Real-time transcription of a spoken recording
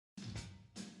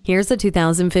Here's a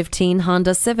 2015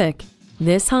 Honda Civic.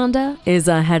 This Honda is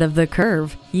ahead of the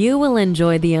curve. You will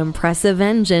enjoy the impressive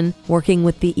engine working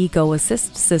with the Eco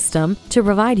Assist system to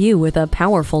provide you with a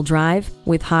powerful drive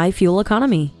with high fuel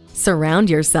economy. Surround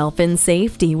yourself in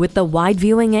safety with the wide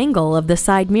viewing angle of the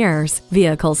side mirrors,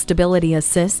 vehicle stability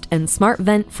assist, and smart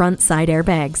vent front side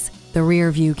airbags. The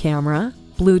rear view camera,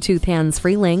 Bluetooth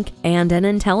hands-free link, and an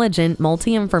intelligent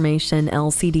multi-information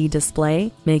LCD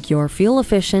display make your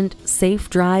fuel-efficient, safe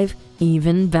drive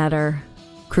even better.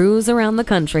 Cruise around the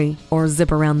country or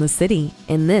zip around the city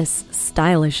in this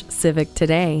stylish Civic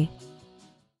today.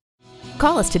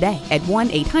 Call us today at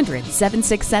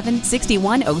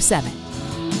 1-800-767-6107.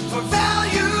 For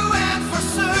value.